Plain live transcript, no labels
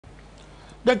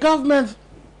the government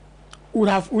would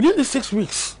have, within the 6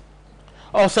 weeks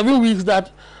or 7 weeks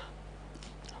that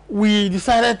we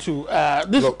decided to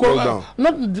lockdown.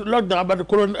 Not the lockdown, but the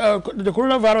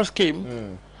coronavirus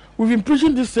came. We've been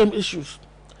pushing these same issues.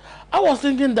 I was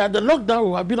thinking that the lockdown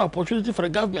would have been an opportunity for the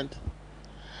government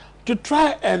to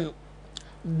try and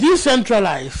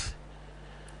decentralize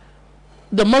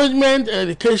the management and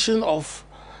education of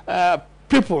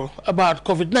people about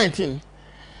COVID-19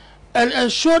 and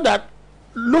ensure that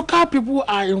local people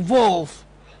are involved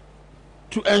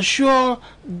to ensure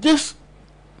this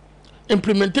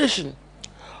implementation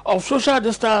of social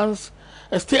distance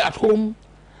and stay at home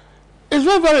is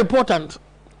very, very important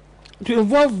to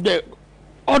involve the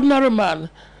ordinary man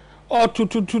or to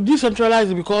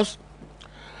decentralize it, because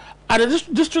at the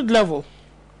district level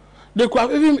they could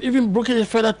have even broken it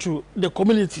further to the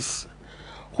communities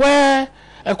where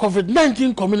a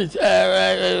COVID-19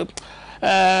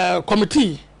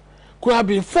 committee could have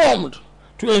been formed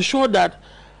to ensure that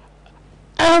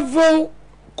every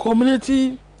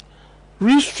community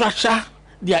restructure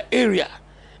their area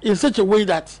in such a way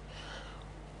that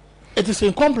it is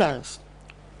in compliance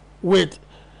with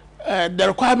the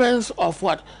requirements of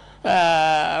what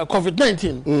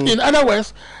COVID-19. In other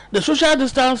words, the social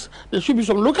distance, there should be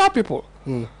some local people,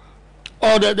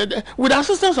 or with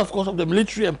assistance, of course, of the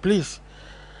military and police.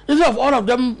 Instead of all of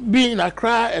them being in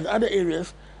Accra and other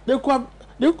areas, they could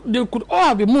all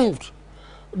have been moved.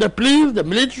 The police, the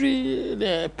military,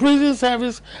 the prison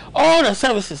service, all the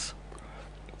services,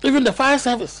 even the fire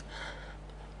service,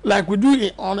 like we do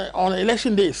on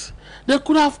election days, they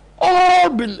could have all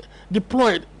been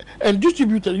deployed and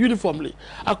distributed uniformly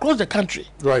across the country,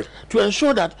 right, to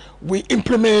ensure that we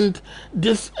implement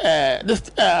this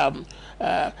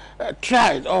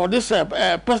tried or this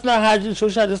personal hygiene,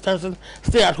 social distancing,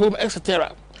 stay at home,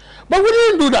 etc. But we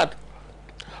didn't do that.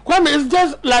 Kwame, it's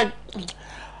just like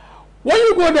when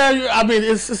you go there, I mean,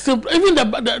 it's simple. Even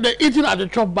the eating at the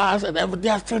chop bars and everything, they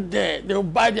are still there. They will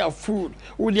buy their food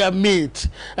with their meat.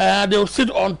 They will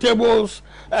sit on tables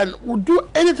and will do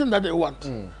anything that they want.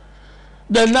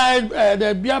 The night,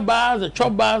 the beer bars, the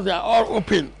chop bars, they are all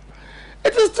open.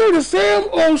 It is still the same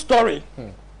old story.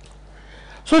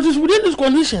 So it is within these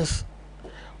conditions,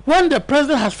 when the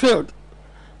president has failed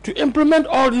to implement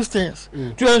all these things,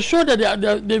 to ensure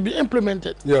that they be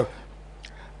implemented,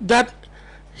 that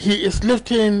he is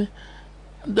lifting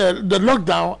the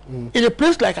lockdown in a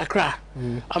place like Accra.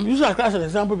 I'm using Accra as an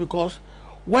example because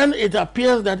when it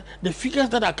appears that the figures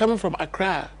that are coming from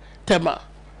Accra, Tema,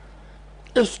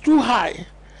 is too high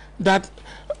that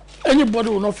anybody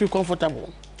will not feel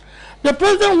comfortable. The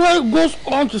president goes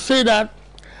on to say that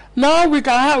now we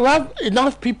can have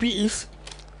enough PPEs,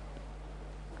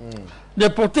 the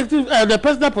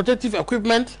personal protective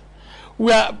equipment.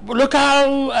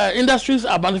 Local industries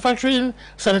are manufacturing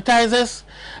sanitizers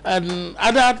and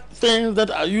other things that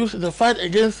are used in the fight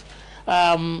against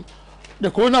the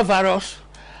coronavirus.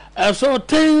 And so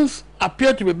things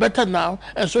appear to be better now,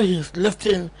 and so he's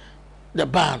lifting the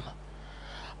ban.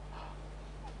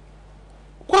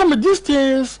 Kwame, these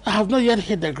things have not yet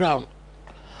hit the ground.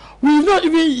 We've not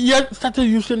even yet started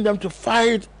using them to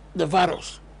fight the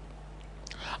virus.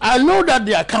 I know that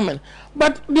they are coming,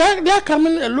 but they are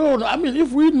coming alone. I mean,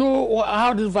 if we know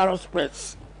how this virus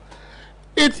spreads,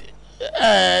 its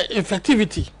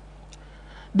infectivity,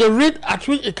 the rate at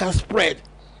which it can spread,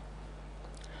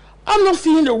 I'm not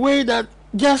seeing the way that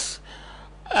just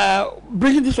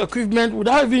bringing this equipment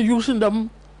without even using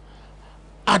them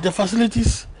at the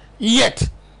facilities yet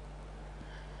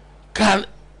can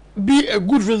be a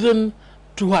good reason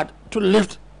to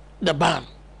lift the ban.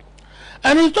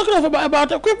 And he's talking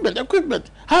about equipment.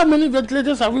 How many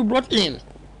ventilators have we brought in?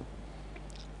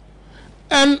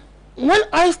 And when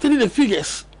I study the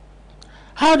figures,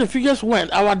 how the figures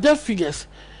went, our death figures,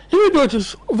 even though it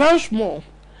is very small,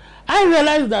 I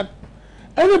realized that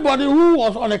anybody who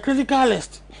was on a critical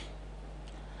list,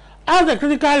 as the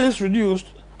critical list reduced,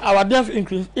 our death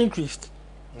increased.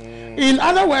 In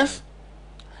other words,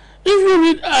 if you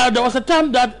read, there was a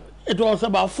time that it was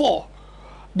about 4.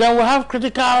 Then we have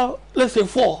critical, let's say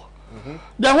 4.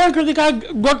 Then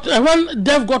when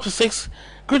death got to 6,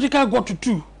 critical got to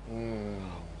 2.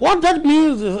 What that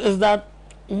means is that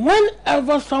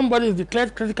whenever somebody is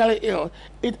declared critically ill,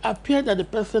 it appears that the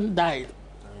person died.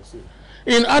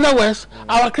 In other words,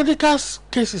 our critical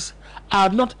cases are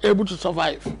not able to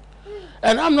survive.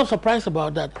 And I'm not surprised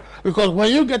about that, because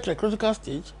when you get to a critical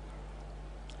stage,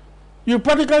 you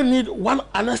practically need one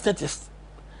anesthetist,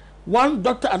 one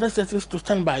doctor anesthetist to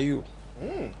stand by you.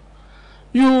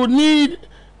 You need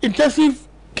intensive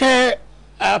care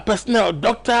personnel,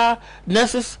 doctor,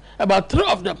 nurses, about 3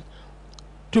 of them,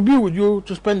 to be with you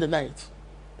to spend the night.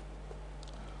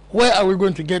 Where are we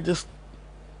going to get this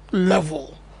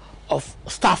level of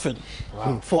staffing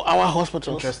for our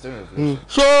hospitals? Interesting.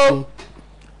 So,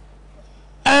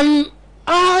 and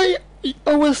I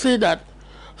always say that,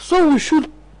 so we should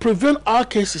prevent our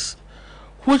cases,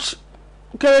 which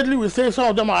currently we say some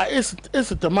of them are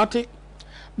asymptomatic,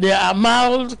 they are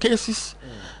mild cases,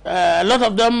 a lot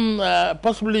of them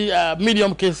possibly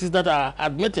medium cases that are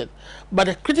admitted, but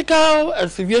the critical and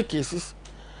severe cases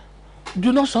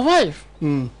do not survive.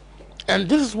 And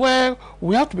this is where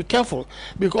we have to be careful,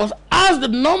 because as the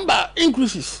number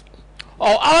increases or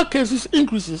our cases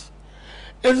increases,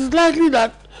 it is likely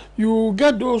that you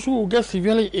get those who get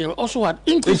severely ill also at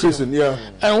increasing.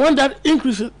 And when that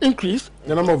increase,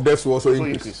 the number of deaths will also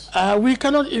increase. We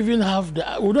cannot even have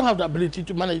we don't have the ability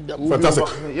to manage them. Fantastic.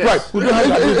 Right.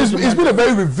 It's been a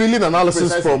very revealing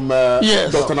analysis from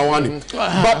Dr. Nawaane.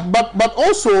 But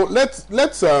also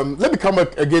let me come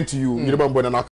back again to you,